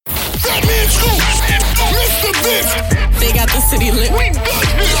to this. They got the city lit. We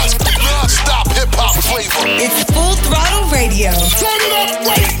non-stop hip-hop flavor. It's Full Throttle Radio. Turn it up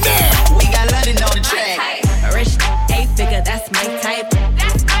right now. We got London on the track. A rich 8-figure, that's my type.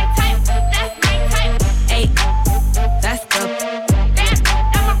 That's my type. That's my type. 8, that's the.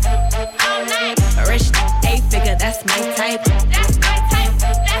 All night. A rich 8-figure, that's my type. That's my type.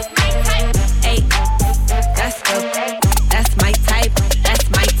 That's my type. 8, that's the. That's my type. That's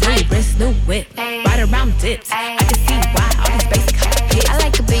my type. New wrist, new whip, right around dips. I can see why all these basic hits. I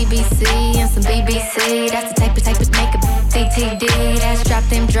like a BBC and some BBC. That's the type of make a TTD. That's drop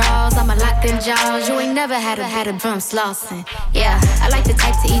them draws, I'ma lock them jaws. You ain't never had a drum slossing. Yeah, I like the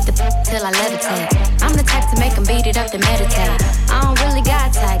type to eat the till I levitate. I'm the type to make them beat it up to meditate. I don't really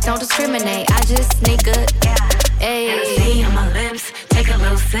got type, don't discriminate. I just sneak good. Ayy, see on my lips, take a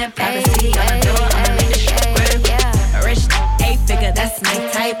little sip. Privacy on the door, I'ma make the shit grip. A rich 8-figure, that's my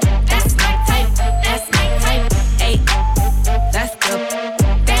type. That's my type. That's my type. 8, that's good.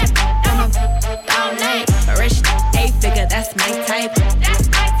 All night. A rich 8-figure, that's my type. That's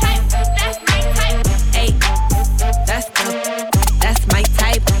my type. That's my type. 8, that's good. That's my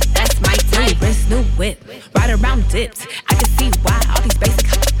type. That's my type. New wrist, new whip, right around dips. I can see why all these basic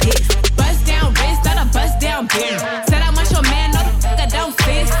hits. Bust down wrist, not a bust down bitch. Said I want your man, no the fuck I don't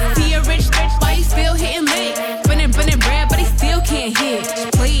fit. See a rich, why he still hitting lit? Spinning bread, but he still can't hit.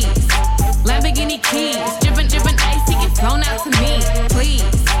 Please, Lamborghini keys, drippin' ice, he get flown out to me. Please,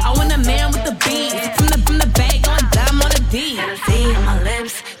 I want a man with the beats. From the bag, going dumb on the D. See on my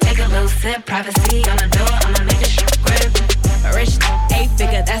lips, take a little sip. Privacy on the door, I'ma make the shit grip. A rich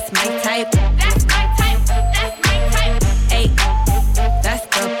 8-figure, that's my type. That's my type. That's my type. 8, that's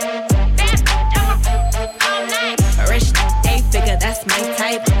good. All night. A rich 8-figure, that's my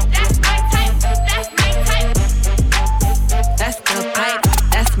type. That's my type. That's my type. That's the pipe.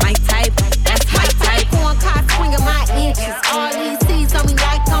 That's my type. That's my type. Corn cock swinging my inches. All these C's on me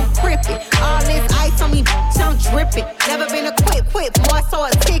like I'm crippin'. All this ice on me, I'm drippin'. Never been a quit, more so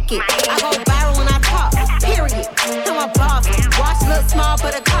a ticket. I go viral when I talk, period. I'm a boss. Watch look small,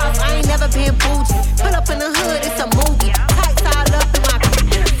 but a cost. I ain't never been bougie. Pull up in the hood, it's a movie. Tights all up in my.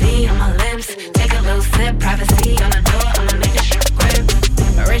 See on my lips, take a little sip. Privacy on the door, I'ma make the shit grip.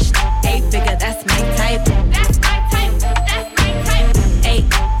 A rich 8-figure, that's my type. That's my type. That's my type. 8,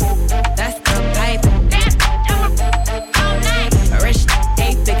 that's the pipe. All night. A rich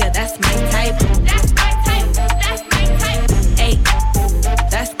 8-figure, that's my type. That's my type. That's my type. 8,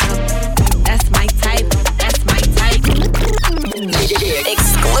 that's my type. That's my type.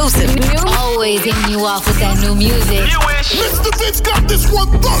 exclusive. Always hitting you off with that new music. Mr. Vince got this one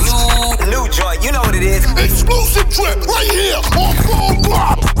first. New joint, you know what it is. Exclusive trip right here on Full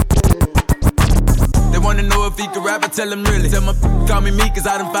Throttle. They wanna know if he can rap, I tell him really. Tell my call me cause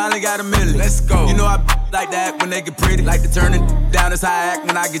I done finally got a million. Let's go. You know I like to act when they get pretty. Like to turn it down, that's how I act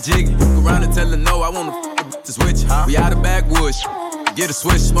when I get jiggy. Look around and tell her no, I wanna to switch. We out of backwoods. Get a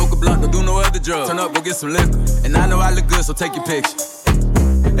switch, smoke a blunt, don't do no other drugs. Turn up, go get some liquor. And I know I look good, so take your picture.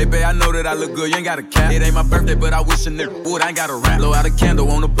 Hey, babe, I know that I look good, you ain't got a cap. It ain't my birthday, but I wish a nigga would. I ain't got a rap. Blow out a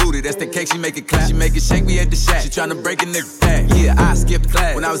candle on the booty, that's the cake, she make it clap. She make it shake, we at the shack. She tryna break a nigga back. Yeah, I skipped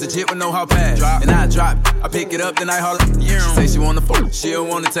class. When I was a jit with no hall pass. And I drop, I pick it up, then I holler. She say she wanna fuck, she don't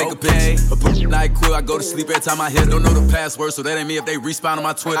wanna take a picture. A push night quill, I go to sleep every time I hit. Don't know the password, so that ain't me if they respawn on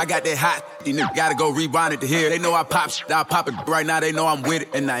my Twitter. I got that hot, these niggas gotta go rewind it to here. They know I pop shit, I pop it right now, they know I'm with it.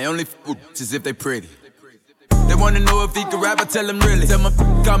 And I only is if they pretty. They wanna know if he can rap, I tell him really. Tell my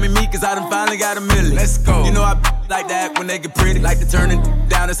call me cause I done finally got a million. Let's go. You know I like to act when they get pretty. Like to turn it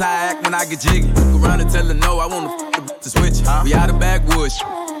down, that's how I act when I get jiggy. Look around and tell her no, I wanna to switch. We out of backwoods.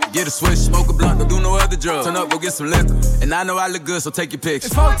 Get a switch, smoke a blunt, don't do no other drugs. Turn up, go get some liquor. And I know I look good, so take your picture.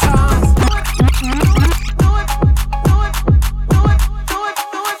 It's 4 times.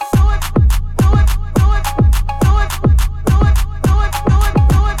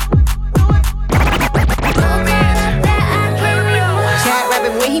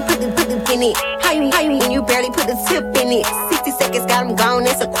 How you when you barely put a tip in it? 60 seconds got him gone,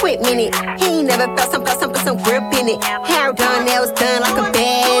 that's a quick minute. He ain't never felt some grip in it. Hair done, nails done like a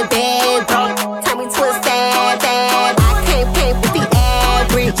bad bro. Turn me to a sad. I can't pay with the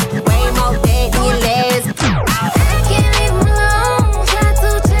average. Way more dead than your last. Can't leave him alone. Try to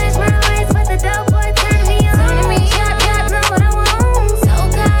change my ways, but the dope boy turned me on. Turning me up, know what I want. So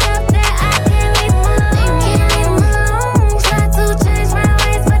caught up that I can't leave him alone. Can't leave him alone. Try to change my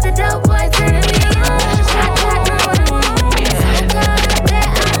ways, but the dope boy turning me on. So caught up that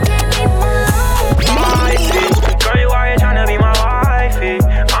I can't leave him alone. Girl, you are tryna be my wifey.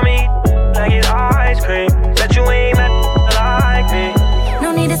 Mommy,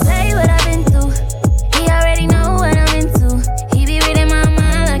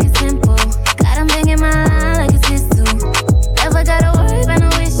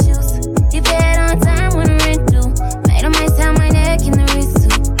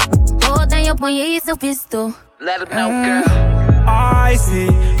 you so pistol. Let them know, girl. I see,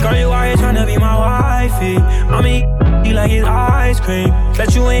 girl, you out here tryna be my wifey. I mean, you like it's ice cream.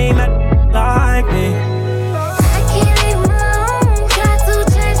 Bet you ain't mad like me. I can't leave him alone. Try to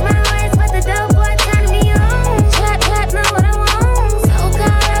change my ways, but the dope boy turning me on. Trap, know what I want. So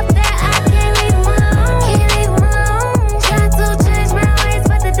caught up that I can't leave him alone. Can't leave him alone. Try to change my ways,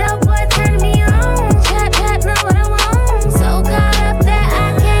 but the dope boy turning me on. Trap, know what I want. So caught up that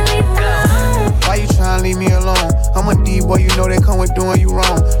I can't leave him alone. Why you tryna leave me alone? I'm a D-boy, you know that come with doing you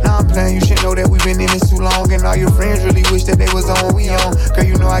wrong. Now I'm playing, you should know that we've been in this too long. And all your friends really wish that they was on what we on. Girl,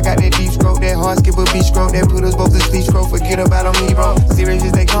 you know I got that deep stroke, that hard skip a beach stroke, that put us both to sleep stroke. Forget about on me, bro. Serious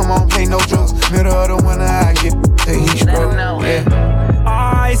as they come on, play no jokes. Middle of the winter, I get the heat stroke. Yeah.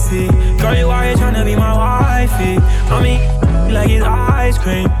 I see, girl, you out here tryna be my wifey. I mean, you like it's ice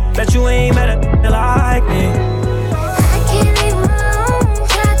cream. Bet you ain't mad at like me. I can't leave him alone.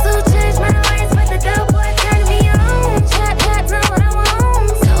 Try to change my ways, but the dope boy turning me on. Trap, know what I want.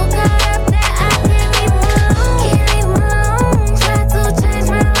 So caught up that I can't leave him alone. Can't leave him alone. Try to change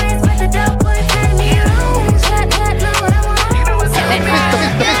my ways, but the dope boy turning me on. Trap, know what I want. So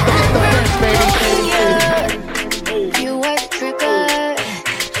you were the trigger.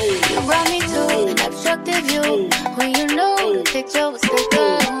 You brought me to an obstructive view. When you know the picture was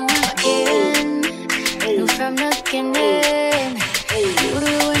bigger. Again, knew from the beginning. You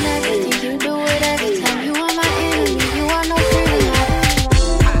doing everything, you do it every time. You are my enemy, you are no friend.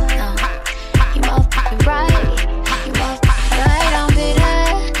 No, you motherfucking right. You motherfucking right, I'm bitter.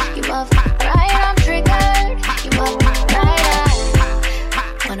 You motherfucking right, I'm triggered. You motherfucking right,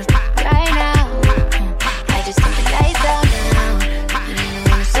 I wanna fuck right now. I just think the lights out now. You know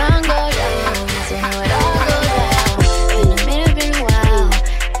when the sun goes down, so you know it all goes down. Been a minute, been a while.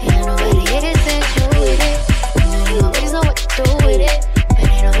 Ain't nobody hit it since you with it. You know you always know what to do with it. But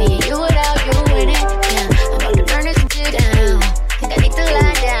ain't no me and you without you in it. Yeah, I'm about to burn this shit down. Think I need to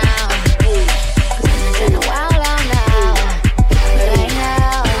lie down. Cause I'm not trying to wild out now. But right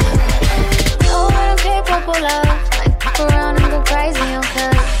now, know what I'm capable of. Like fuck around and go crazy on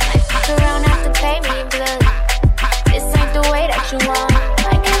cuz. Like fuck around after pay me in blood. This ain't the way that you want.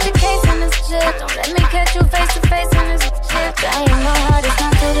 Like catch a case on this shit. Don't let me catch you face to face on this shit. I ain't no hard, it's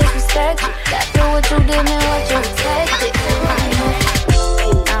not to disrespect you. After what you did, man, what you expected.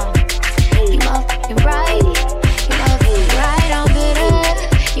 You motherfucking right. You motherfucking right, I'm bitter.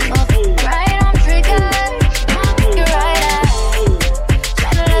 You motherfucking right, I'm triggered. You motherfucking right,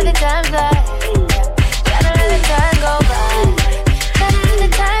 tryna let the time fly. Tryna let the time go by. Tryna let the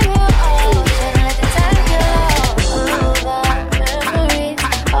time go on. Tryna let the time go over. Memories,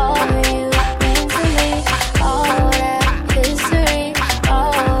 all of you mean to me. All that history,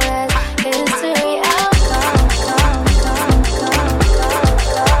 all that history. I'll come.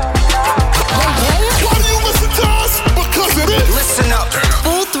 Why do you listen to us? Because it is. Listen up.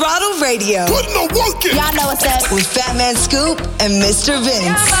 Full Throttle Radio. Put no work in. Y'all know what's up. With Fatman Scoop and Mr.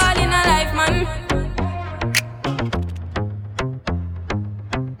 Vince. in a life, man.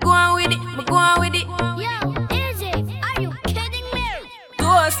 Go on with it, but go on with it. Yo, is it? Are you kidding me? To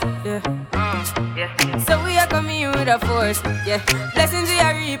us, yeah. So we are coming here with a force, yeah. Blessings we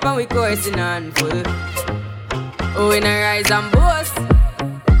are reap and we coursing on full. Oh, we not rise and boast.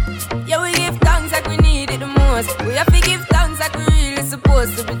 Yeah, we give thanks like we need it the most. We have to give thanks like we really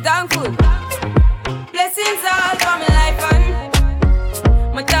supposed to be thankful. Blessings all for my life and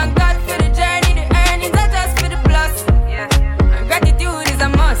my thank God for the journey, the earnings are just for the plus. Yeah, and gratitude is a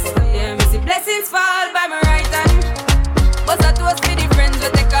must. Yeah, me see blessings fall by my right hand. But that was for the friends we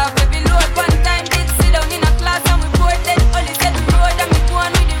take off every load. One time did sit down in a class and we bored then only said the road and we go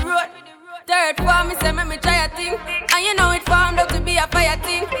on with the road. Third form, me say me try a thing, and you know it formed up to be a fire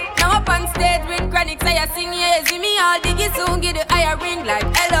thing. Now up on stage with chronics I sing, yeah, see me all diggy soon get the higher ring like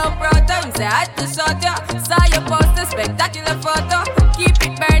hello brother. Me say I had to short ya, saw your poster, spectacular photo. Keep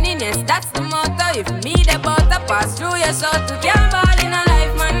it burning, yes that's the motto. If me the butter pass through your soul to get ball in a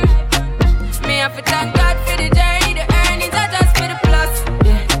life man. Me have to thank God for the journey, the earnings are just for the plus.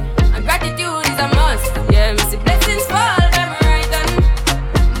 Yeah, and gratitude is a must. Yeah, me see blessings fall by my right hand.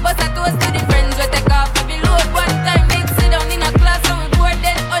 But I toast to the friends we take off every load. One time they sit down in a class and we bored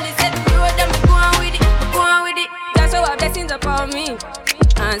then only said the road and we go on with it, we go on with it. Just show our blessings upon me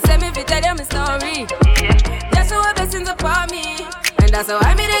and send me to tell them a story. Just show our blessings upon me, and that's how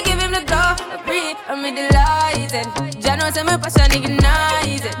I made to give him the glory. I'm delighted. Jah knows say my passion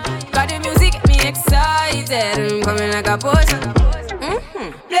ignited. Got the music get me excited. I'm coming like a potion.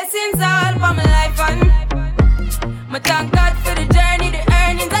 Blessings all for my life and my thank God for the journey, the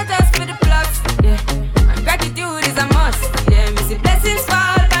earnings are just for the plus. Yeah, and gratitude is a must. Yeah, me see blessings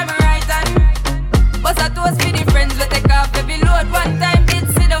fall by my right hand.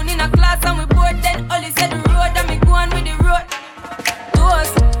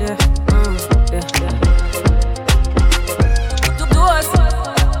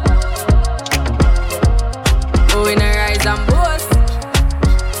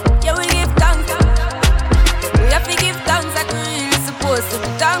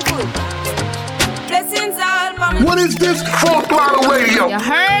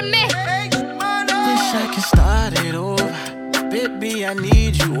 baby, I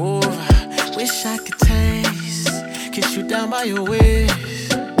need you over. Wish I could taste, kiss you down by your waist.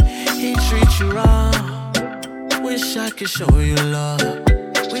 He treats you wrong. Wish I could show you love.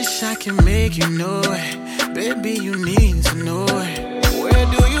 Wish I could make you know it. Baby, you need to know it. Where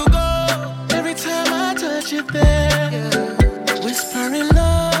do you go? Every time I touch you there, yeah. Whispering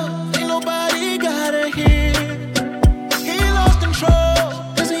love, ain't nobody gotta hear. He lost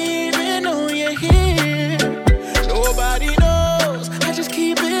control, doesn't even know you're here. Nobody knows, I just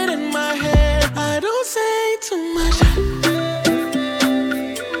keep it in my head. I don't say too much,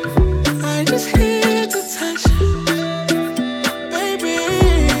 I just here to touch. Baby,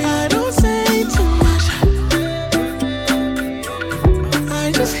 I don't say too much,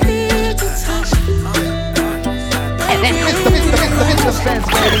 I just here to touch.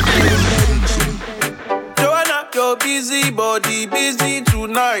 Joanna, your busy body busy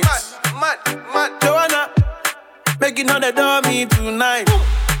tonight. Joanna, making all the dummy tonight.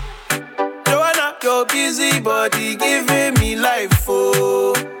 Joanna, your busy body giving me life,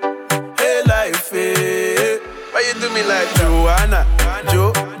 oh, hey life, hey. Why you do me like Joanna,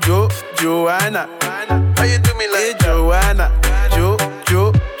 Joanna? Why you do me like Joanna,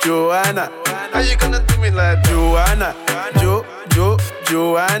 Joanna? How you gonna do me like Joanna,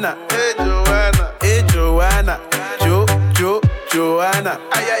 Joanna? Hey Joanna, hey Joanna, Joanna?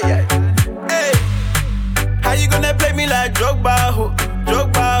 Ay ay ay. Hey, how you gonna play me like Drogba, ho?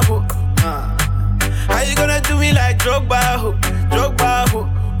 How you gonna do me like Drogba, ho?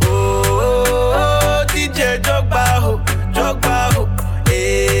 Oh, DJ Drogba, ho?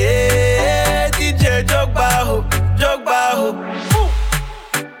 Hey, DJ Drogba, ho?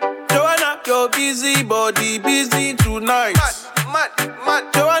 Joanna, your busy body busy tonight. Mad.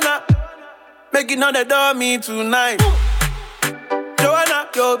 Joanna, making all the dummy tonight. Joanna,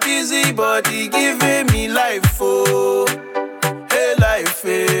 your busy body giving me life, oh, hey life,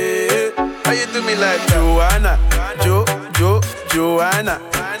 hey. How you do me like Joanna, Joanna?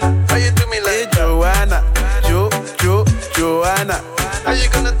 How you do me like Joanna, Joanna? How you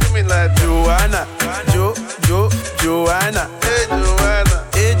gonna do me like Joanna, Joanna? Hey Joanna,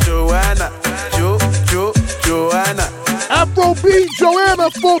 hey Joanna, Joanna. Afro B, Joanna,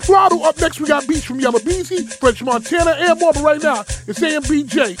 Full Throttle. Up next, we got beats from Yellow Beezy, French Montana, and more. But right now, it's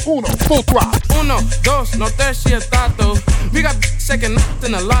AMBJ, Uno, Full Throttle. Uno, dos, no tres, y tato. We got second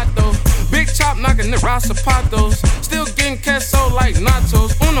nothing a lot though. Big chop knocking the zapatos. Still getting queso like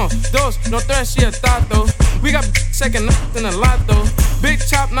nachos. Uno, dos, no tres, y tato. We got second nothing a lot though. Big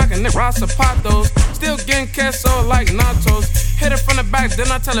chop knocking the zapatos. Still getting queso like nachos. Hit her from the back,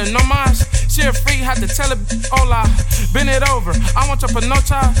 then I tell her no mas. She a freak, had to tell her hola. Bend it over, I want your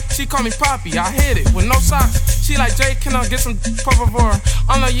panocha. She call me Poppy, I hit it with no socks. She like, Jay, can I get some por favor?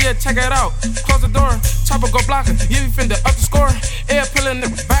 I'm like, yeah, check it out. Close the door, chopper go block her. Yeah, we finna up the score. Air pillin' the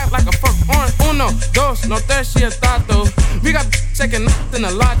back like a fuck orange. Uno, dos, no tres, y tato. We got second nothing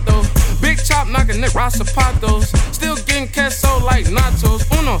a lot though. Big chop knocking the zapatos. Still getting queso like nachos.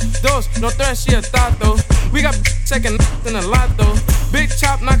 Uno, dos, no tres, y tato. We got second nothing a lot though. Big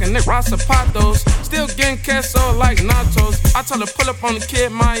chop knocking the zapatos. Still getting queso like nachos. I tell her pull up on the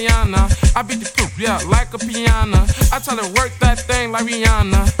kid Mariana. I beat the poop, yeah, like a piano. I tell her work that thing like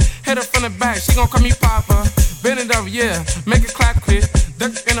Rihanna. Hit her from the back, she gon' call me Papa. Bend it over, yeah, make it clap quick.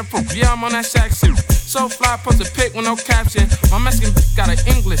 Duck in the poop, yeah, I'm on that shack shit. So fly, post a pic with no caption. My Mexican got an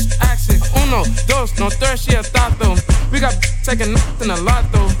English accent. Uno, dos, no tres, y tato. We got taking nothing a lot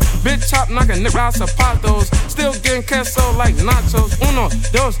though. Big chop knocking the zapatos. Still getting queso like nachos. Uno,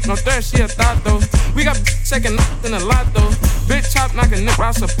 dos, no tres, y tato. We got taking nothing a lot though. Big chop knocking the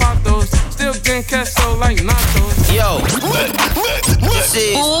zapatos. Still getting queso like nachos. Yo, this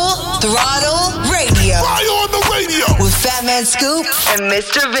is Full Throttle Radio. Fire on the radio. With Fatman Scoop and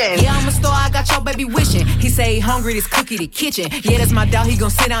Mr. Vince. Yeah, I'm a store, I got your baby wishing. He say he hungry, this cookie the kitchen. Yeah, that's my dog, he gon'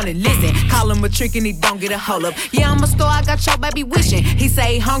 sit down and listen. Call him a trick and he don't get a hold up. Yeah, I'm a store, I got your baby wishing. He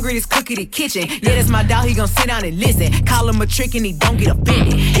say he hungry, this cookie the kitchen. Yeah, that's my dog, he gon' sit down and listen. Call him a trick and he don't get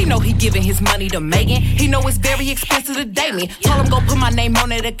offended. He know he giving his money to Megan. He know it's very expensive to date me. Told him go put my name on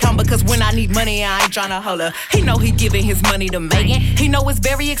that account because when I need money, I ain't tryna holler. He know he giving his money to Megan. He know it's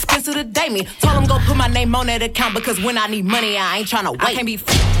very expensive to date me. Told him go put my name on that account because when I need money, I ain't tryna wait. I can't be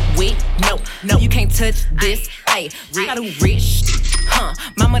with, no, you can't touch this. Ay, I do rich,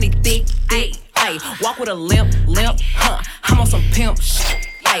 my money thick, ay, walk with a limp, I'm on some pimp shit.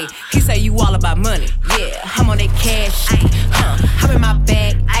 Ay, he say you all about money, yeah, I'm on that cash shit, I'm in my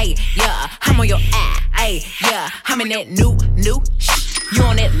bag, ay, yeah, I'm on your ay, yeah, I'm in that new shit, you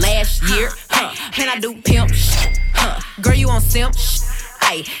on that last year, and I do pimp shit, girl, you on simp shit.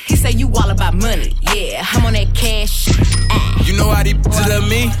 He say you all about money, yeah, I'm on that cash. You know how these bitches love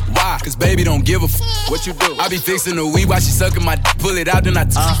me? Why? Cause baby don't give a what you do. I be fixing the weed while she sucking my pull it out, then I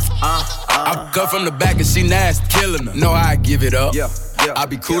I cut from the back and she nasty, killing her. Know how I give it up. I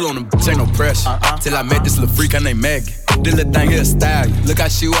be cool on them, ain't no pressure. Till I met this little freak, her name Maggie. This little thing here style. Look how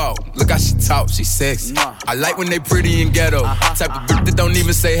she walk, look how she talk, she sexy. I like when they pretty and ghetto. Type of bitch that don't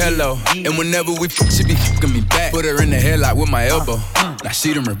even say hello. And whenever we fuck, she be fucking me back. Put her in the headlock with my elbow. Now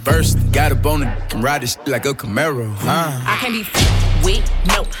she done reversed. Got a bone and can ride this shit like a Camaro. I can't be with,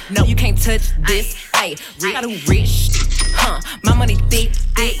 no, you can't touch this. Ayy, I do rich, my money thick,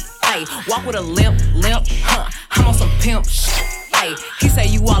 ayy, walk with a limp, I'm on some pimp shit. Ay, he say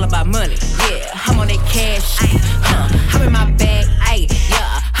you all about money, yeah. I'm on that cash, I'm in my bag, ay,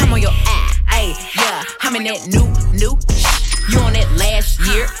 yeah. I'm on your ay, yeah. I'm in that new, you on that last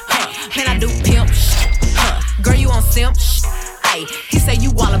year, and I do pimp, girl you on simp, ay. He say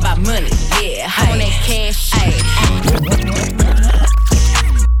you all about money, yeah. I'm on that cash, ay.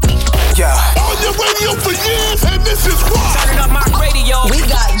 Yeah. On your radio for years, and this is why. Turning up my radio. We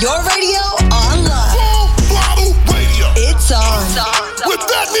got your radio online. Full Throttle Radio. It's on. With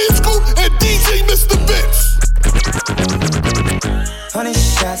Fatman Scoop and DJ Mr. Vince. 100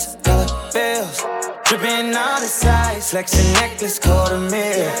 shots, dollar bills. Dripping all the sides, flexing necklace, quarter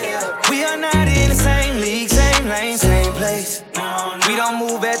mil. We are not in the same league, same lane, same place. We don't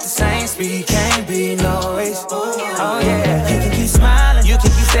move at the same speed, can't be no race. Oh yeah, you can keep smiling, you can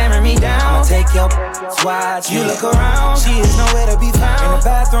keep staring me down. I'ma take your watch, you look around, she is nowhere to be found. In the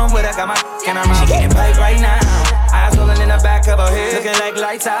bathroom where I got my and I'm out, she getting piped right now. Eyes rolling in the back of her head, looking like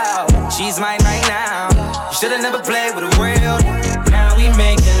lights out. She's mine right now. You should've never played with a real. Now we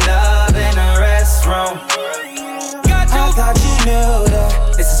making love in a restroom. I thought you knew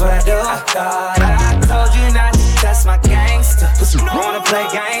that this is what I do. I thought I told you not to test my gangster. Wanna play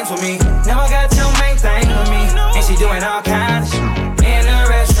games with me? Now I got your main thing with me, and she doing all kinds of shit in the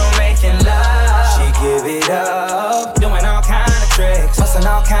restroom making love. She give it up, doing all kind of tricks, busting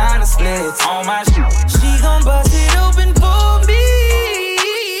all kind of splits on my shit. She gon' bust it open for me.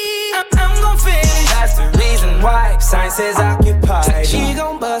 I'm gon' finish. That's the reason why sign says occupied. She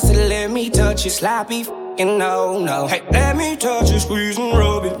gon' bust it, let me touch it, sloppy. No. Hey, let me touch it, squeeze and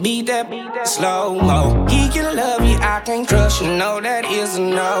rub it. Beat that slow-mo. He can love you, I can't trust you. No, that is a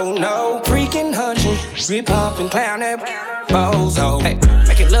no. Freaking hunching, rip pumping, clown that bozo. Hey,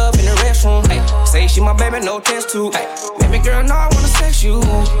 making love in the restroom. Hey, say she my baby, no test tube. Hey, baby girl, no, I wanna sex you.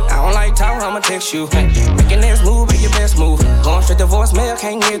 I don't like talk, I'ma text you. Hey, making this move be your best move. Going straight to voicemail,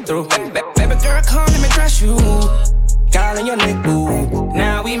 can't get through. Hey, baby girl, come let me dress you. Calling your neck, boo.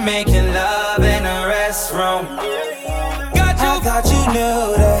 Now we making love in a restroom. I thought you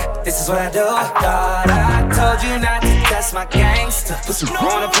knew that this is what I do. I thought I told you not to test my gangster.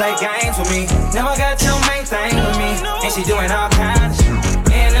 Wanna play games with me? Now I got your main thing with me, and she doing all kinds of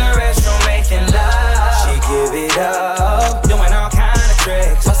shit in the restroom making love. She give it up, doing all kind of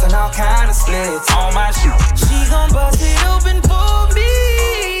tricks, busting all kind of splits on my shit. She gon' bust it open for me.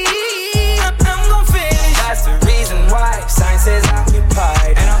 I'm gon' finish. That's the reason why sign says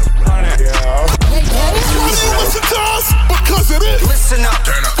occupied, and I'm on it. Listen to us because it is. Listen up.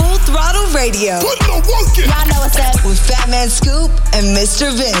 Full Throttle Radio. Put the work in. Y'all know what's up with Fatman Scoop and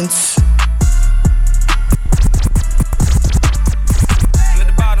Mr. Vince.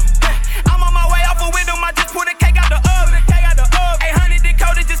 I'm on my way off a window. I just put a cake out the oven. 800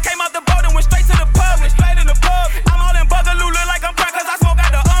 decoded just came out the boat and went straight to the pub. I'm all in Bugaloo, look like I'm proud 'cause I smoke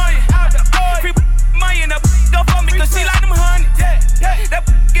out the onion. Creep money and go for me 'cause she like them honey. That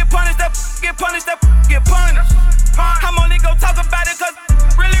get punished, get punished. I'm only gon' talk about it 'cause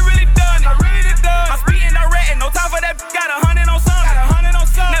really done it. I'm speeding direct and no time for that. Got 100 on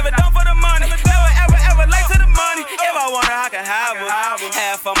something. Never done for the money. Never ever late to the money. If I want her, I can have her.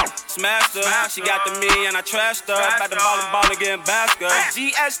 Half of my smashed her. She got the me and I trashed her. About to ball and getting basket.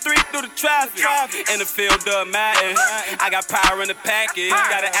 GS3 through the traffic. In the field of Madden. I got power in the package.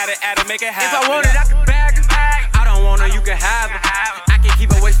 Gotta add it, make it happen. If I want it, I can bag it. I don't want her, you can have it. I can't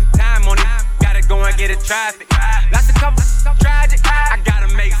keep her wasting time on it. Gotta go and get it traffic. Lots of couple tragic. I gotta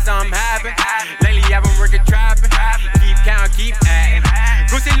make something happen. Lately I've been working trapping. Keep count, keep adding.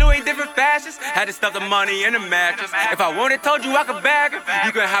 Gucci Louis, different fashions. Had to stuff the money in the mattress. If I wanted, told you I could bag her.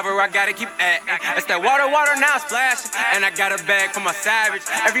 You can have her, I gotta keep acting. It's that water, now splashing. And I got a bag for my savage.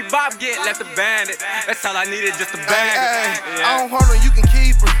 Every bob get left a bandit. That's all I needed, just a bag. Yeah. I don't hurt her, you can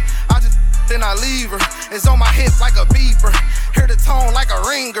keep her. I just then I leave her. It's on my hip like a beeper. Hear the tone like a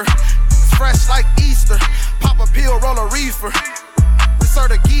ringer. It's fresh like Easter. Pop a pill, roll a reefer. We serve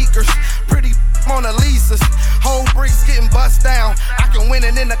the geekers. Pretty Mona Lisa's. Whole bricks getting bust down. I can win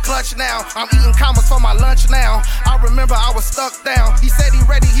it in the clutch now. I'm eating commas for my lunch now. I remember I was stuck down. He said he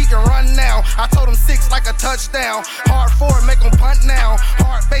ready, he can run now. I told him 6 like a touchdown. Hard forward, make him punt now.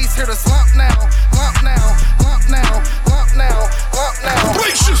 Hard base, here to slump now. Lump now, lump now, lump now, lump now.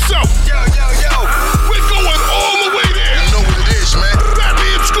 Brace yourself. Yo, yo, yo. We're going all the way there. You know what it is, man.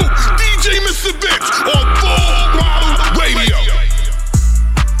 Fatman Scoop, DJ Mr. Vince on Full Throttle Radio.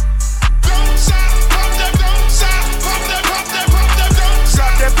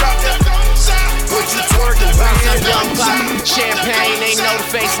 Champagne, they know the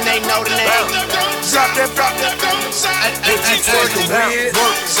face and they know the name. Drop that, what you twerking with?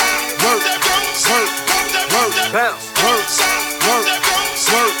 Work, bounce,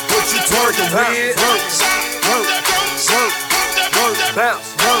 work, what you twerking with? Work, bounce,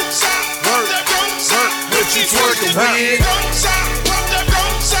 what you twerking with?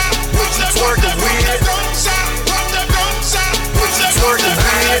 What you twerking with? What you twerking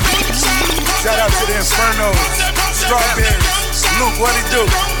with? Shout out to the Infernos. Strawberries, Luke, what it do?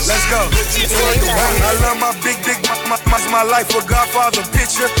 Let's go. I love my big, my life a Godfather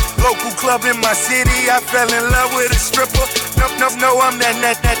picture. Local club in my city, I fell in love with a stripper. No, I'm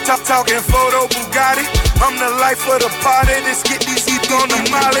that talking photo Bugatti. I'm the life of the party, let's get these heat on the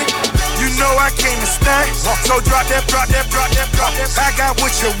molly. You know I came to stunt, so drop that. I got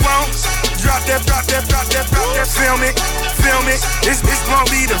what you want. Drop that. Film it. It's gonna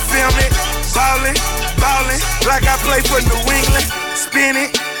be the film it. Ballin', like I play for New England. Spin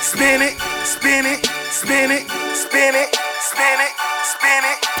it.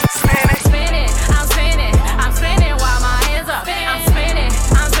 I'm spinning while my hands up. I'm spinning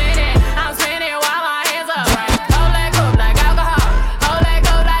while my hands up. Hold that cup like alcohol. Hold that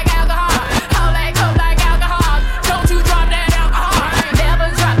cup like alcohol. Hold that cup like alcohol. Don't you drop that alcohol. Never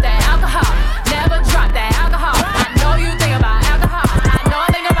drop that alcohol. Never drop that alcohol. I know you think about alcohol. I know I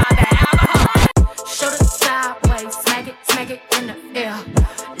think about that alcohol. Shoulder sideways, smack it in the air.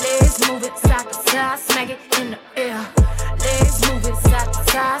 Legs move it side to side, smack it in the air. Legs move it side to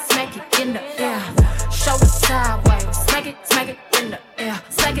side, smack it in the air. Shoulder sideways, smack it in the air.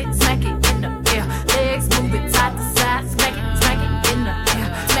 Smack it in the air. Legs move it side to side, smack it in the air.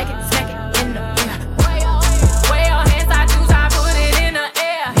 Smack it in the air. Way your hands, I choose, I put it in the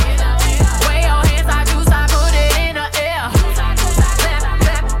air. Way your hands, I choose, I put it in the air.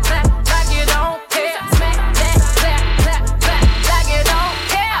 Clap, like you don't care. Smack that, clap, like you don't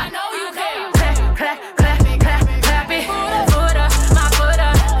care. I know you care. Clap it. Foot up, my foot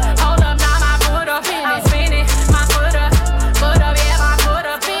up. Hold up, now my foot up. I'm spinning, my foot up, yeah, my foot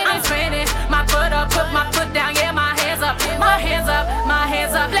up. I'm spinning, my foot up, put my foot down, yeah, my hands up.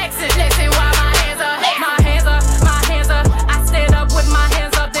 Flexing while my hands up. I stand up with my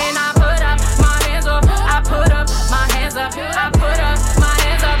hands up, then I put up my hands up. I put up my hands up. I put up my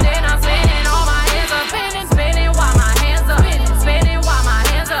hands up, then I'm spinning on my hands up. Spinning while my hands up. Spinning while my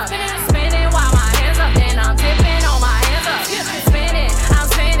hands up. Spinning while my hands up, then I'm tipping on my hands up. I'm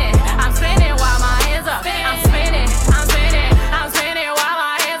spinning while my hands up. I'm spinning while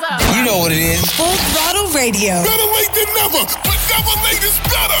my hands up. You know what it is. Full Throttle Radio. Better late than never, but never late is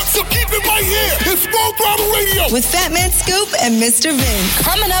better. So keep it right here. It's Full Throttle Radio. With Fatman Scoop and Mr. Vince.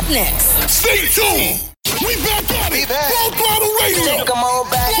 Coming up next. Stay tuned. We back at it. Full Throttle Radio. Come on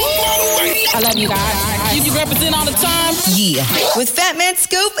back. Full Throttle Radio. I love you guys. You represent all the time. Yeah. With Fatman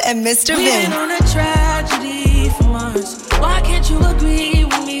Scoop and Mr. We've Vince. been on a tragedy for months. Why can't you agree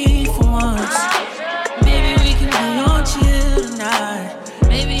with me for once? Maybe we can be on chill tonight.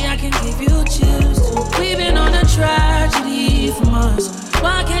 Maybe I can give you chills too. We've been on a tragedy for months.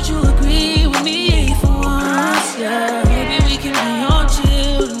 Why can't you agree with me for once? Yeah. Maybe we can be on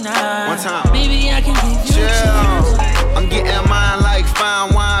chill tonight. One time. Maybe I can give you chills. I'm getting mine like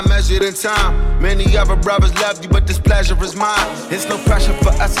fine wine measured in time. Many other brothers love you, but this pleasure is mine. It's no pressure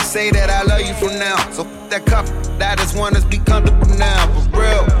for us to say that I love you from now. So that cup, that is one that's be comfortable now. For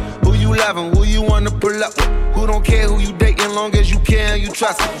real, who you loving, who you wanna pull up with? Who don't care who you dating, long as you care and you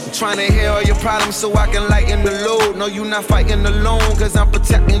trust. I'm trying to hear all your problems so I can lighten the load. No, you not fighting alone, cause I'm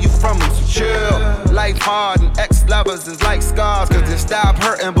protecting you from them. So chill, life hard and ex-lovers is like scars. Cause they stop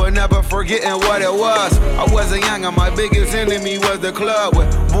hurting but never forgetting what it was. I wasn't young and my biggest enemy was the club with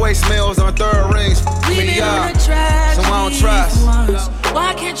voicemails on third rings. Me up, so I don't trust.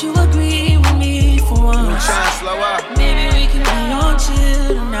 Why can't you agree with me for once? Trying to slow up. Maybe we can be on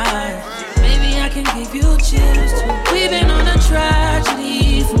chill tonight. Maybe I can give you chills too. We've been on a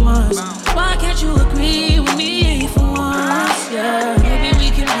tragedy for months. Why can't you agree with me for once? Yeah, maybe we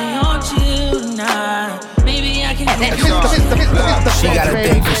can be on chill tonight. Maybe I can give you chills. She got a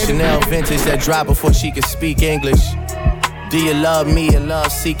thing for Chanel vintage that dropped before she could speak English. Do you love me or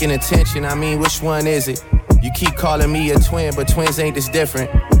love seeking attention? I mean, which one is it? You keep calling me a twin, but twins ain't this different.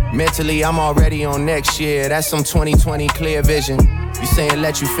 Mentally, I'm already on next year. That's some 2020 clear vision. You saying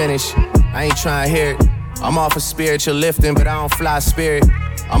let you finish, I ain't trying to hear it. I'm off of spiritual lifting, but I don't fly spirit.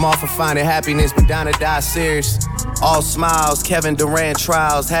 I'm off of finding happiness, but down to die serious. All smiles, Kevin Durant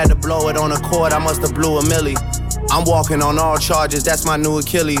trials. Had to blow it on a court, I must have blew a milli. I'm walking on all charges, that's my new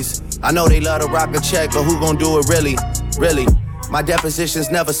Achilles. I know they love to rock a check, but who gon' do it really? Really? My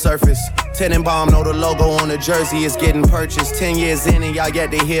depositions never surface. Tenenbaum know the logo on the jersey is getting purchased. 10 years in and y'all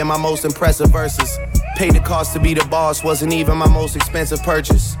yet to hear my most impressive verses. Paid the cost to be the boss, wasn't even my most expensive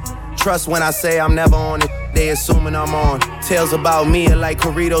purchase. Trust when I say I'm never on it, they assuming I'm on. Tales about me are like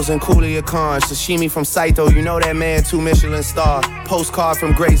Corritos and Culiacan. Sashimi from Saito, you know that man, 2 Michelin star. Postcard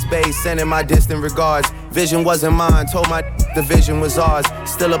from Grace Bay, sending my distant regards. Vision wasn't mine, told my the vision was ours.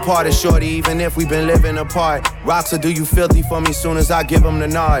 Still a part of shorty, even if we been living apart. Rocks will do you filthy for me soon as I give him the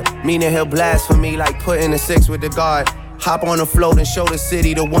nod. Meaning he'll blast for me like putting a 6 with the guard. Hop on a float and show the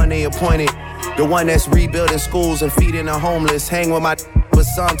city the one they appointed. The one that's rebuilding schools and feeding the homeless. Hang with my but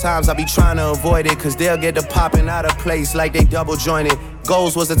sometimes I be trying to avoid it, cause they'll get to popping out of place like they double jointed.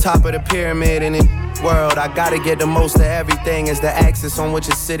 Goals was the top of the pyramid in the world. I gotta get the most of everything as the axis on which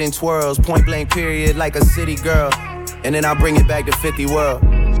it's sitting twirls. Point blank period like a city girl. And then I bring it back to 50 world.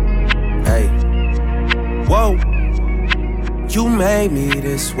 Hey. Whoa. You made me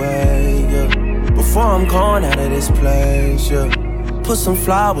this way, yeah. Before I'm gone out of this place, yeah. Put some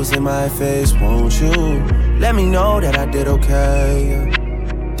flowers in my face, won't you? Let me know that I did okay, yeah.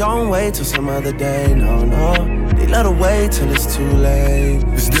 Don't wait till some other day, no, no. They let her wait till it's too late.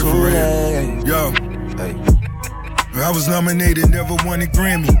 It's too different. late. Yo. Hey. I was nominated, never won a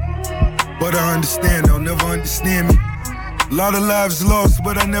Grammy. But I understand, they'll never understand me. A lot of lives lost,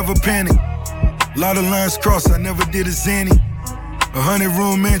 but I never panicked. A lot of lines crossed, I never did a zany.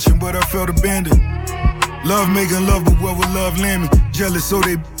 100-room mansion, but I felt abandoned. Love making love, but where would love land me? Jealous, so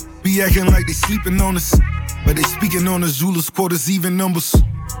they be acting like they sleeping on us. But they speaking on us, Zulus, quarters, even numbers.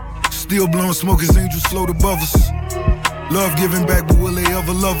 Still blowing smoke as angels float above us. Love giving back, but will they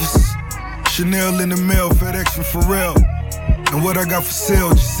ever love us? Chanel in the mail, FedEx from Pharrell. And what I got for sale,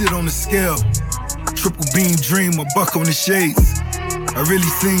 just sit on the scale. Triple beam dream, a buck on the shades. I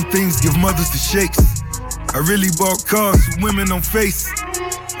really seen things give mothers the shakes. I really bought cars with women on face.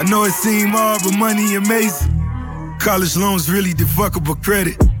 I know it seemed hard, but money amazing. College loans really the fuckable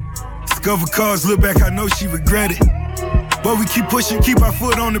credit. Discover cars, look back, I know she regret it. But we keep pushing, keep our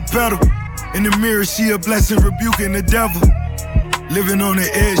foot on the pedal. In the mirror, she a blessing, rebuking the devil. Living on the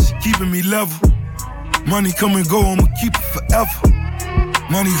edge, she keeping me level. Money come and go, I'ma keep it forever.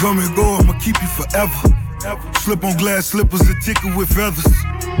 Money come and go, I'ma keep you forever. Slip on glass slippers, a ticket with feathers.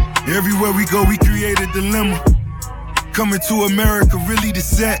 Everywhere we go, we create a dilemma. Coming to America, really the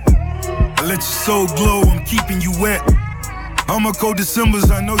set. I let your soul glow, I'm keeping you wet. All my cold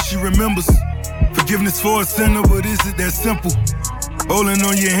Decembers, I know she remembers. Forgiveness for a sinner, but is it that simple? Holding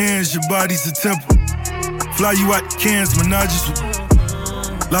on your hands, your body's a temple. Fly you out the cans, menages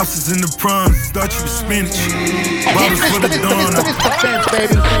with lobsters in the prawns, start you with spinach. Bottles for the dawn.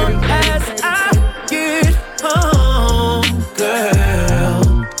 As I get home,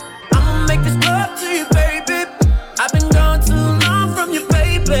 girl, I'ma make this love to you, baby. I've been gone too long from you,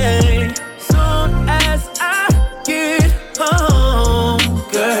 baby. Soon as I get home,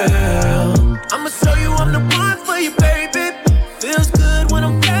 girl, I'ma show you I'm the one for you, baby. Feels good when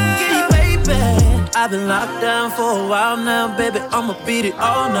I'm with you, baby. I've been locked down for a while now, baby. I'ma beat it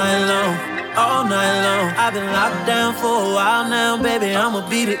all night long, all night long. I've been locked down for a while now, baby. I'ma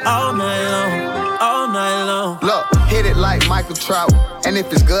beat it all night long, all night long. Look, hit it like Michael Trout. And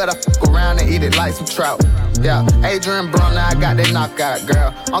if it's good, I fuck around and eat it like some trout. Yeah, Adrian Brown, now I got that knockout,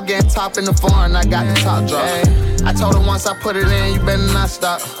 girl. I'm getting top in the foreign, I got the top drop. Hey, I told her once I put it in, you better not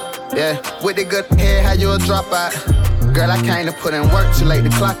stop. Yeah, with the good hair, how you a drop out? Girl, I came to put in work too late to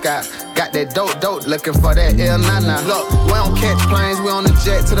clock out. Got that dope, looking for that El Nana. Look, we don't catch planes, we on the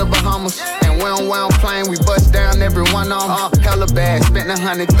jet to the Bahamas. And we don't plane, we bust down every one on. Hella bad, spent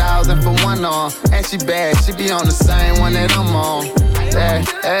 100,000 for one on. And she bad, she be on the same one that I'm on. Yeah,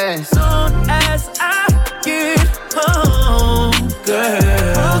 yeah. Soon as I get home,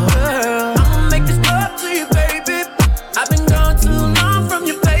 girl, I'ma make this love to you, baby. I've been gone too long from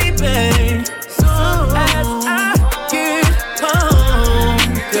you, baby. Soon as I get home,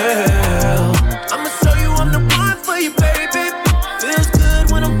 girl, I'ma show you I'm the one for you, baby. Feels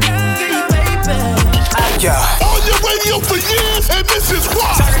good when I'm with you, baby. Yeah. On your way radio for years, and this is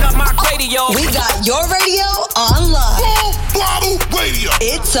why. Turning up my radio. We got your radio online. Full Throttle Radio.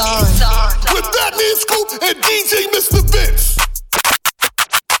 It's on. With Fatman Scoop and DJ Mr. Vince.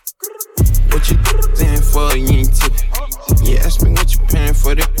 What you stand for, you ain't tipping. Yeah, ask me what you paying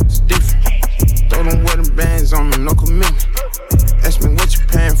for, it's different. Throw them wedding bands on me, no commitment. Ask me what you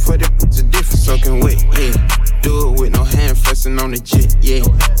paying for, it's a different soaking wet, yeah. Do it with no hand flexing on the jet, yeah.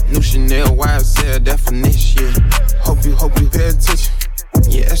 New Chanel YSL definition, yeah. Hope you pay attention.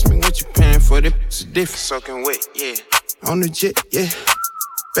 Yeah, ask me what you paying for, it's a different soaking wet, yeah. On the jet, yeah.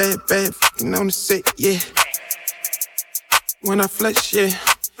 Bad, fucking on the set, yeah. When I flex, yeah.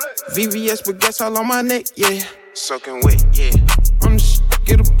 VVS with gas all on my neck, yeah. Soaking wet, yeah. On the shit,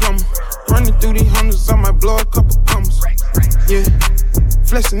 get a plumber. Running through these hundreds, I might blow a couple commas. Yeah.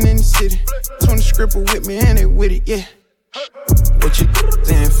 Flexing in the city. 20 scribble with me and they with it, yeah. What you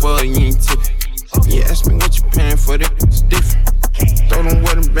stand for, you ain't tipping. Yeah, ask me what you paying for, it's different. Throw them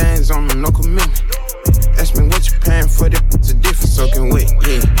wedding bands on me, no commitment. Ask me what you paying for, it's a different soaking wet,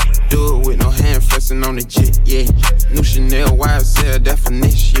 yeah. Do it with no hand flexing on the jet, yeah. New Chanel YSL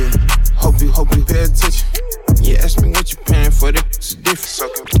definition, yeah. Hope you pay attention. Yeah, ask me what you paying for, it's a different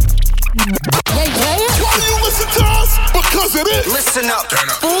soaking. Why do you listen to us? Because it is. Listen up.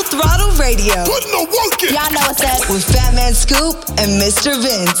 Full Throttle Radio. Putting the work in. Y'all know what's up. With Fatman Scoop and Mr.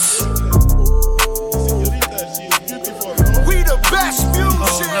 Vince. We the best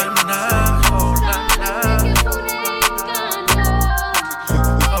music.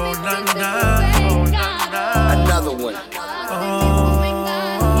 Another one.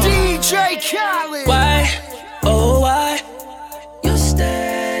 DJ Khaled. Why, oh why, you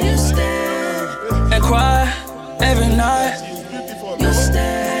stay and cry every night. You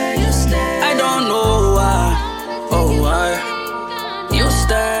stay. I don't know why, oh why, you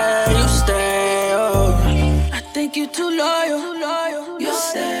stay, oh. I think you too loyal, you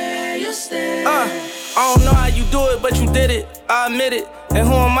stay. I don't know how you do it, but you did it, I admit it. And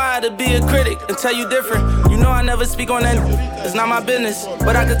who am I to be a critic and tell you different? You know I never speak on that, it's not my business.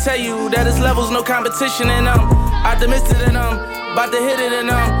 But I can tell you that it's levels, no competition. And optimistic and about to hit it. And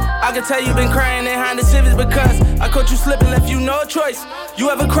I can tell you been crying behind the civics because I caught you slipping, left you no choice. You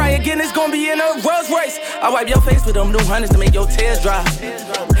ever cry again, it's gonna be in a Rolls Royce. I wipe your face with them new hundreds to make your tears dry.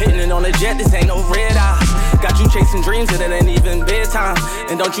 Hitting it on the jet, this ain't no red eye. Got you chasing dreams and it ain't even bedtime.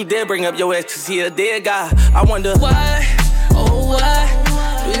 And don't you dare bring up your ex cause he a dead guy. I wonder why, oh why,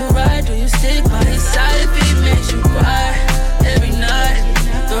 do you ride, do you stick by his side if he makes you cry every night?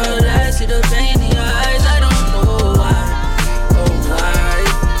 Girl, I see the pain in your eyes, I don't know why, oh why,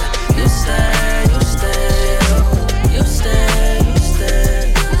 you stay,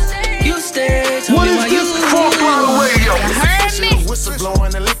 What is this Full Throttle Radio? Whistle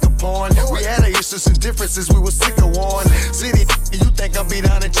blowing and liquor pouring. We had our issues and differences, we were sick of one. City, you think I'll be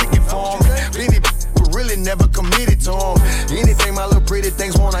down in chicken farm? Benny, but really never committed to them. Anything my little pretty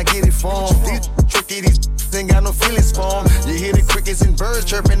things want, I get it from. These tricky, these ain't got no feelings for them. You hear the crickets and birds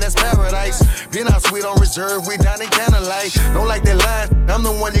chirping, that's paradise. Been out sweet on reserve, we down in candlelight. Don't like that line, I'm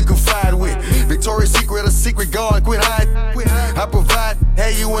the one you confide with. Victoria's Secret, a secret guard, quit hiding. I provide,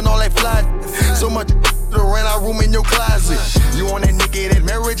 hey, you and all that fly. So much to rent our room in your closet. You on that Nikki, that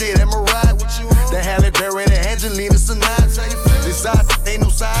Mary J, that Mariah. That Halle Berry, that Angelina Sinatra. This side, ain't no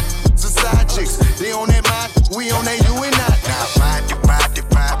side, it's a side chicks. They on that mind, we on that you and I. Now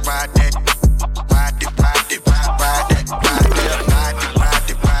ride that.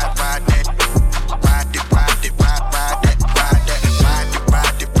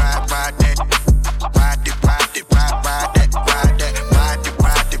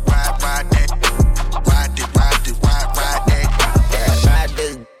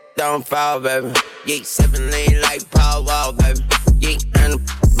 Don't fall, baby. Yeet, 7 lane like Paul Wall, baby. Yeet, and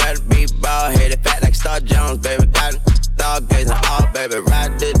better be bald headed, fat like Star Jones, baby. Got stargazing all, baby.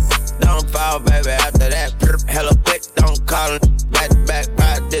 Ride this, don't fall, baby. After that, hella quick, don't call it. Back to back,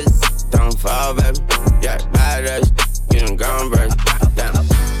 ride this, don't fall, baby. Yeah, ride this, you done gone, baby. Damn,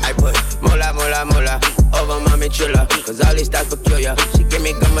 I put moolah over mommy chilla, cause all these stats peculiar. She give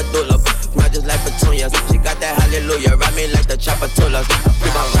me gummadula, smell just like petunia. She got that hallelujah, ride me like the chapatulas. We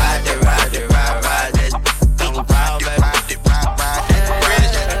gon' ride it, don't fall, baby.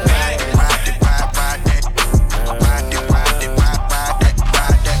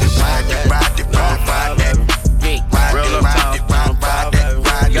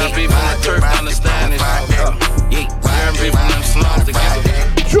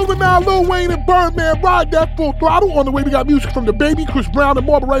 Juvenile, Lil Wayne, and Birdman, Ride That Full Throttle. On the way, we got music from The Baby, Chris Brown, and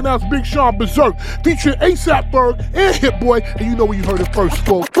more. But right now, it's Big Sean Berserk, featuring ASAP Ferg and Hit Boy. And you know where you heard it first,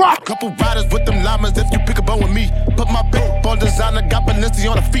 Full Throttle. Couple riders with them llamas if you pick a bone with me. Put my big on designer, got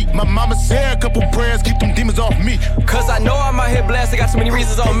Balenci on the feet. My mama said a couple prayers, keep them demons off me. Cause I know I'm out here blasted, got too many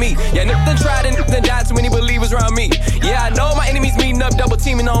reasons on me. Yeah, nothing tried and nothing died, too many believers around me. Yeah, I know my enemies meeting up, double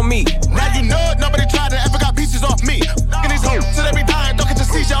teaming on me. Now you know it, nobody tried and ever got pieces off me. And these hoes, till they be dying, don't get the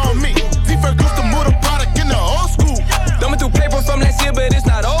seizure on me. D-Ferg used to move the product in the old school. Thumbing through paper from last year, but it's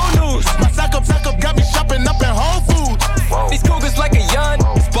not old news. My sack up got me shopping up in Whole Foods. Whoa. These cougars like a young,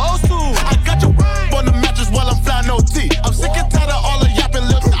 supposed to. I got your on the mattress while I'm flying OT. I'm sick and tired of all the yapping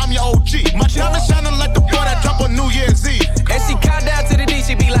lips, I'm your OG. My diamond shining like the boy that drop on New Year's Eve. And she count down to the D,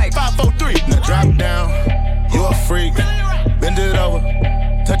 she be like 5, 4, 3. Now drop down, you a freak. Bend it over,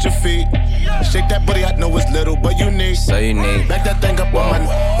 touch your feet. Shake that booty, I know it's little, but unique. So unique. Back that thing up on my,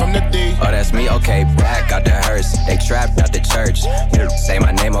 from the D. Oh, that's me, okay, back out the hearse. They trapped out the church. Say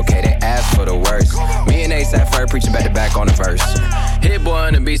my name, okay, they asked for the worst. Me and ASAP Ferg preaching back to back on the verse. Hit boy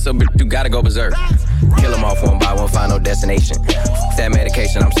on the beat, so you gotta go berserk. Kill them off one by one, final destination. That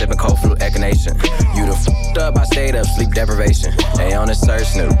medication, I'm sipping cold flu echinacea. You done f***ed up, I stayed up, sleep deprivation. They on the search,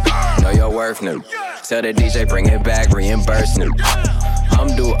 Snoop. Know your worth, Snoop. Tell the DJ, bring it back, reimburse, Snoop.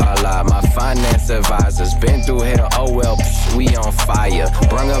 Alhamdulillah, my finance advisors been through hell, oh well, we on fire.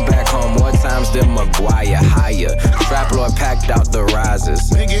 Bring her back home more times than Maguire, higher. Trap Lord packed out the risers.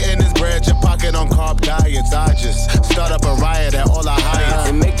 Nigga in his bread, your pocket on carb diets. I just start up a riot at all I hire.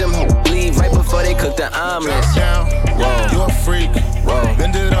 And make them leave right before they cook the omelets. Down, whoa, you a freak, whoa,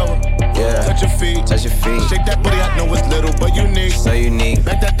 bend it over, yeah, touch your feet, shake that booty, I know it's little, but unique. So unique.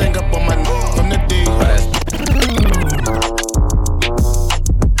 Back that thing up on my from the D.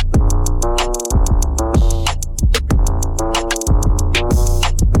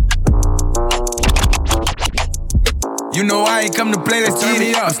 You know I ain't come to play, let's turn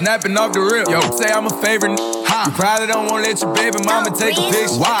me up. Snapping off the rip, yo, say I'm a favorite. You probably don't wanna let your baby mama take a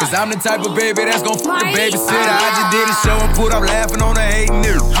picture. Why? Cause I'm the type of baby that's gon' fuck the babysitter. I just did a show and put up laughing on the hating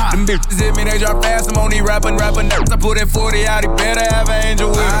nigga. Them bitches hit me, they drop fast, I'm on these rapping nerves. I put that 40 out, he better have an angel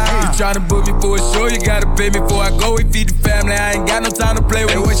with him. You tryna book me for a show, you gotta pay me before I go. We feed the family, I ain't got no time to play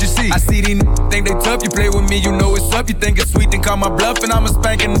with. Hey, what you see? I see these think they tough, you play with me, you know it's up. You think it's sweet, then call my bluff and I'm a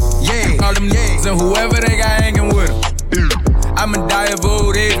spanking. Yeah, all them niggas and whoever they got hanging with them. I'ma die of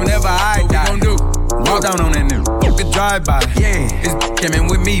old age whenever I die. What we gon' do? Walk down on that nigga. The drive-by. Yeah, this came in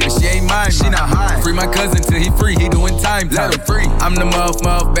with me, but she ain't mine. She not high. Free my cousin till he free. He doing time. Let him free. I'm the muff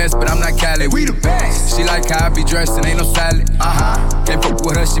best, but I'm not Cali. We the best. She like how I be dressed and ain't no salad. Can't fuck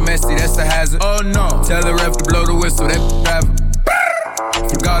with her, she messy. That's a hazard. Oh no. Tell the ref to blow the whistle. That driver.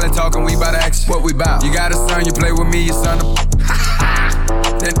 Fuck all that talking, we bout action. What we bout? You got a son, you play with me, your son.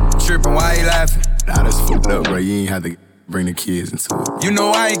 That tripping, why he laughing? Nah, that's fucked up, bro. You ain't have to bring the kids into it. You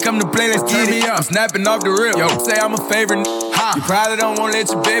know I ain't come to play, let's get it. I'm snapping off the rip. Yo, say I'm a favorite. You probably don't wanna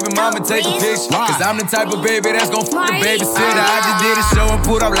let your baby mama take a picture. Cause I'm the type of baby that's gon' fuck the babysitter. I just did a show and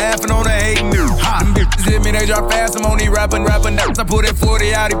put up laughing on the hating nigga. Them bitches hit me, they drop fast, I'm on these rapping nerves. I put that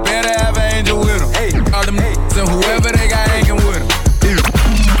 40 out, he better have an angel with him. Hey, all them niggas and whoever they got hanging with him.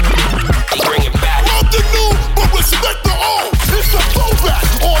 Bring it back. Love the new, but respect the old. It's a throwback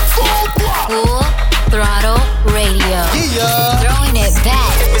on Full Throttle. Full Throttle Radio. Yeah. Throwing it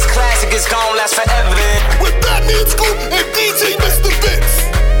back. If it's classic, it's gon' last forever. With Fatman Scoop and DJ Mr. Vince.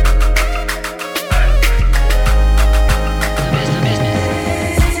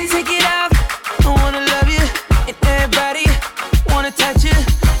 Take it out. I wanna love you. And everybody wanna touch you.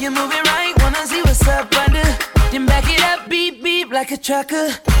 You're moving right, wanna see what's up under. Then back it up, beep, beep, like a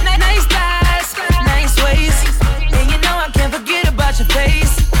trucker. Nice thighs, nice waist. And you know I can't forget about your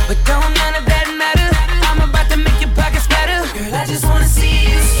face. But don't none of that matter. I'm about to make your pockets better. Girl, I just wanna see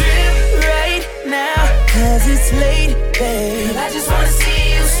you strip right now. Cause it's late, babe. Girl, I just wanna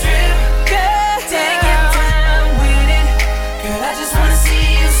see you strip. Girl, take your time with it. Girl, I just wanna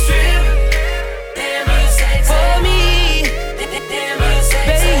see you strip. Damn, you sexy. For me. Damn, you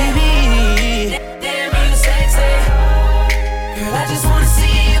sexy. Baby. Damn, you sexy. Girl, I just wanna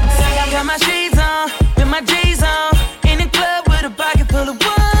see you. I got my shades on, with my J's on. In the club with a pocket full of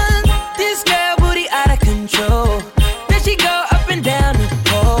ones. This girl booty out of control. Then she go up and down the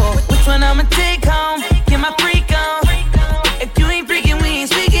pole. Which one I'ma take home? Get my freak on. If you ain't freaking, we ain't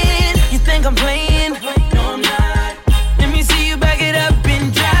speaking. You think I'm playing? No, I'm not. Let me see you back it up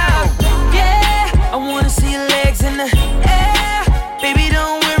and down. Yeah, I wanna see your legs in the air. Baby,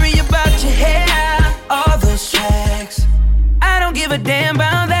 don't worry about your hair. All those tracks, I don't give a damn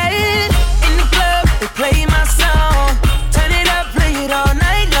about that. In the club, they play my song. Turn it up, play it all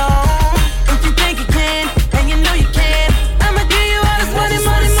night long. If you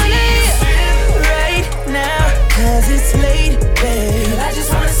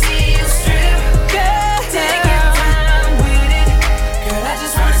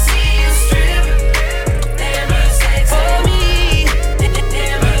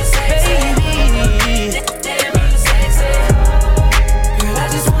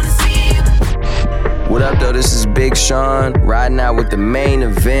Big Sean, riding out with the main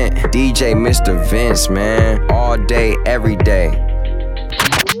event. DJ Mr. Vince, man. All day, every day.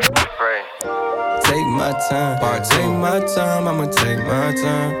 Take my time, take my time, I'ma take my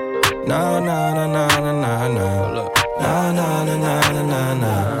time. Nah, nah, nah, nah, nah, nah, nah. Nah, nah, nah, nah, nah,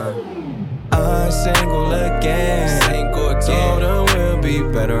 nah. I'm single again. Told her we'll be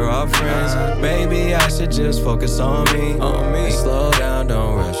better off friends. Maybe I should just focus on me. Slow down,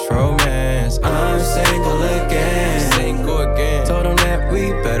 don't rush romance. I'm single again. Told them that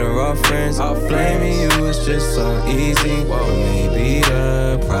we better off friends. Blaming you is just so easy. Maybe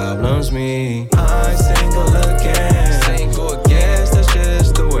the problem's me. I'm single again. Guess that's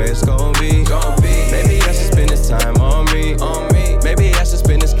just the way it's gon' be. Maybe I should spend this time on me. Maybe I should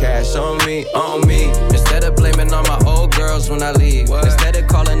spend this cash on me. Instead of blaming all my old girls when I leave. Instead of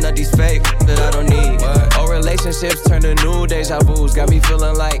calling up these fake that I don't need. Old relationships turn to new deja vus. Got me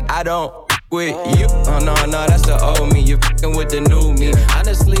feeling like I don't with you. Oh no, that's the old me. You fucking with the new me.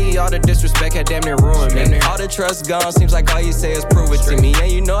 Honestly, all the disrespect had damn near ruined me. All the trust gone, seems like all you say is prove it to me.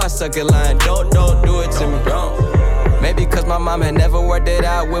 And you know I suck at lying, don't do it to me. Maybe cause my mom had never worked it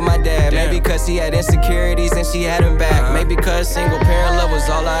out with my dad. Maybe cause he had insecurities and she had him back. Maybe cause single parent love was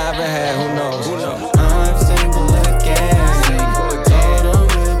all I ever had. Who knows? I'm single again. Told them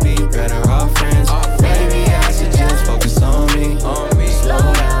we'll be better off friends. Maybe I should just focus on me. Slow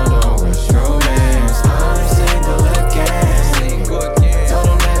down, don't rush romance. I'm single again. Told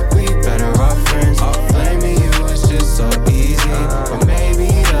them that we better off friends. Blaming you is just so easy. But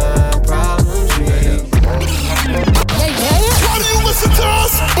maybe the problem's me. Why do you listen to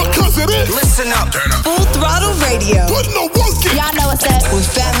us? Because it is. Listen up. Full Throttle Radio. Put no work in. Y'all know what's up. With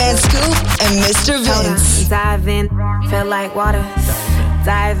Fatman Scoop and Mr. Vince. Dive in, feel like water.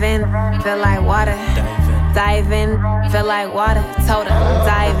 Dive in, feel like water. Dive in, feel like water. Told her,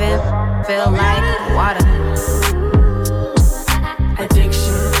 dive in, feel like water.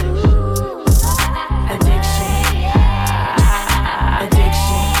 Addiction.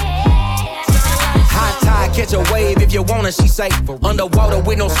 Catch a wave if you wanna, she say. Underwater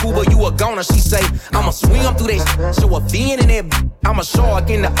with no scuba, you a goner, she say. I'ma swim through that show a fin in that. I'm a shark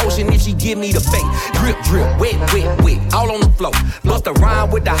in the ocean if she give me the bait. Drip, drip, wet, wet, wet, all on the floor. Bust a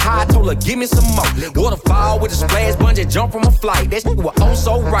rhyme with the high, told her give me some more. Waterfall with a splash, bungee jump from a flight. That shit was oh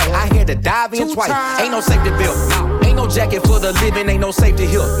so right, I had to dive in twice. Ain't no safety belt, ain't no jacket for the living, ain't no safety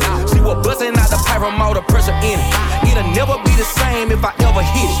here. She was busting out the pipe from all the pressure in it. It'll never be the same if I ever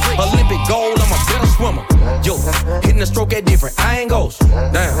hit it. Olympic gold, I'm a better swimmer. Yo, hitting the stroke at different angles.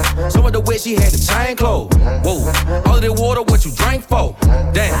 Damn, some of the way she had the chain closed. Whoa, all of the water, what you drank for?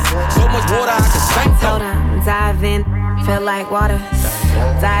 Damn, so much water I could sink for. Told her, dive in, feel like water.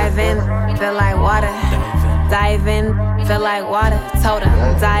 Dive in, feel like water. Dive in, feel like water. Told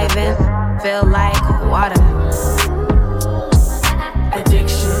her, dive in, feel like water.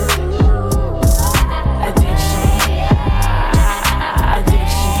 Addiction.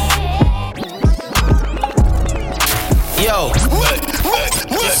 Yo,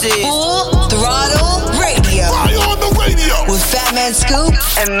 this is Full Throttle Radio. Fly on the radio. With Fatman Scoop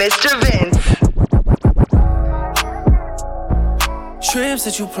and Mr. Vince. Trips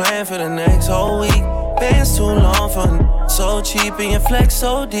that you plan for the next whole week. Bands too long for so cheap and your flex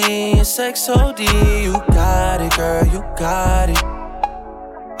OD and sex OD. You got it, girl, you got it.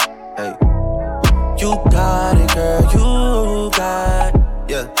 Hey, you got it, girl, you got it.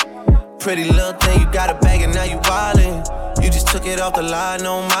 Yeah. Pretty little thing, you got a bag and now you wildin'. You just took it off the line,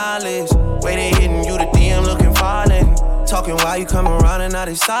 no mileage. Waiting, hitting you the DM looking violent. Talking while you come around and now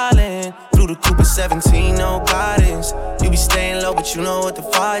they silent. Flew the Cooper 17, no guidance. You be staying low, but you know what the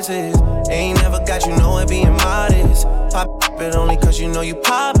price is. Ain't never got you know it being modest. Pop it only cause you know you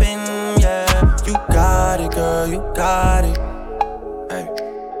poppin', yeah. You got it, girl, you got it. Hey.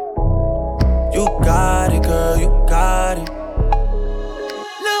 You got it, girl, you got it.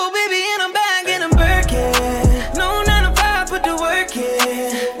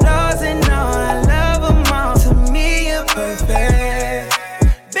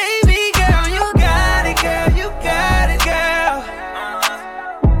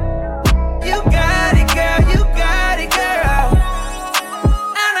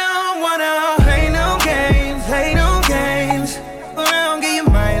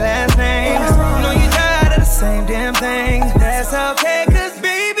 Things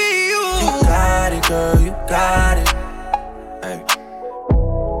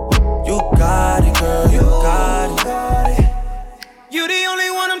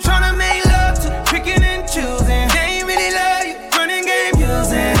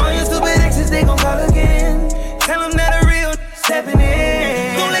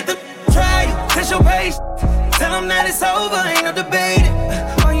them that it's over, ain't no debating.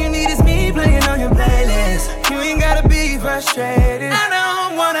 All you need is me playing on your playlist. You ain't gotta be frustrated. I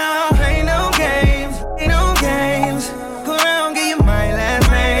don't wanna play no games, no games. Go around, get you my last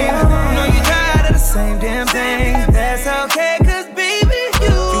name. I know you tired of the same damn thing. That's okay, cause baby,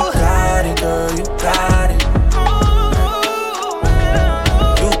 you got it, girl, you got it.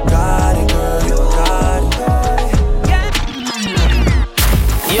 You got it, girl, you got it.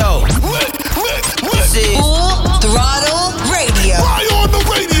 Yo, this is Throttle Radio. Fly on the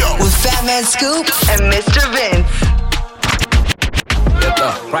radio with Fatman Scoop and Mr. Vince. If the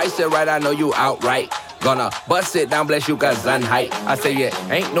price is right, I know you outright. Gonna bust it down, bless you, cause I'm hype. I say it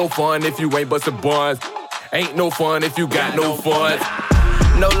ain't no fun if you ain't bustin' buns. Ain't no fun if you got no fun.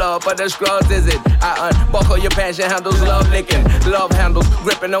 No love for the scrubs, is it? I unbuckle your passion handles, love licking. Love handles,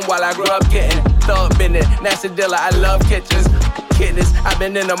 gripping them while I grow up getting. Thug business, nasty dealer, I love kitchens. Kidneys, I've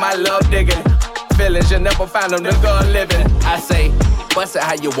been into my love digging. Feelings, you never find them, the girl living. I say, bust it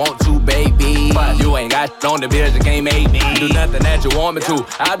how you want to, baby. But you ain't got on the bills, you can't make me do nothing that you want me to.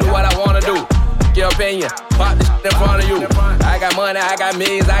 I'll do what I wanna do. Your opinion, pop this shit in front of you. I got money, I got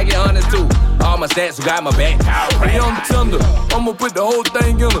millions, I get honest too. All my stats who got my back. Hey, I'm tender, I'ma put the whole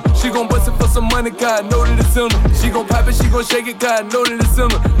thing in her. She gon' bust it for some money, cause I know that it's in her. She gon' pop it, she gon' shake it, cause I know that it's in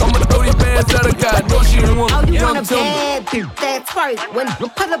her. I'ma throw these bands at her, cause I know she don't want it. Oh, you want a bad bitch, that's first. When you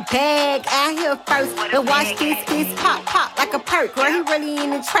put a bag out here first, and watch this pop, pop like a perk. Girl, he really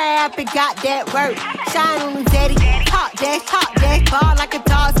in the trap and got that work. Shine on him, daddy, pop dash, ball like a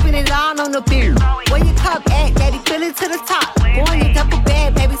dog, spin it all on the beer. Where your cup at, daddy, fill it to the top. Go on your double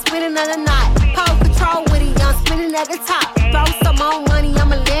bag, baby, spinning on the knot. Pole control with it, I'm spinning at the top. Throw some more money,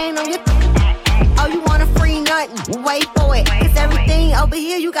 I'ma land on your oh, you want a free nothing? Wait for it. Cause everything over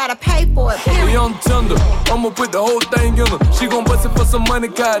here, you gotta pay for it. We on tender, I'ma put the whole thing in her. She gon' bust it for some money,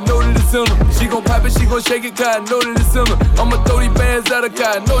 cause I know that it's in her. She gon' pop it, she gon' shake it, cause I know that it's in her. I'ma throw these bands at her,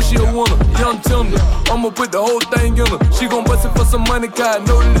 cause I know she a winner. Young tender, I'ma put the whole thing in her. She gon' bust it for some money, cause I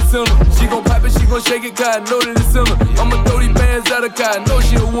know that it's in her. She gon' pop it, she gon' shake it, cause I know that it's in her. I'ma throw these bands at her, cause I know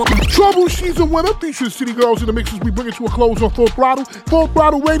she a winner. Trouble, she's a winner. Featuring City Girls in the mixes. We bring it to a close on Full Throttle. Full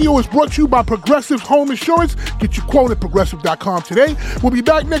Throttle Radio is brought to you by Progressive Home Insurance. Get your quote at progressive.com today. We'll be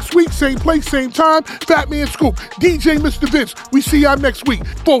back next week, same place, same time. Fatman Scoop, DJ Mr. Vince. We see y'all next week.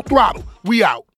 Full Throttle. We out.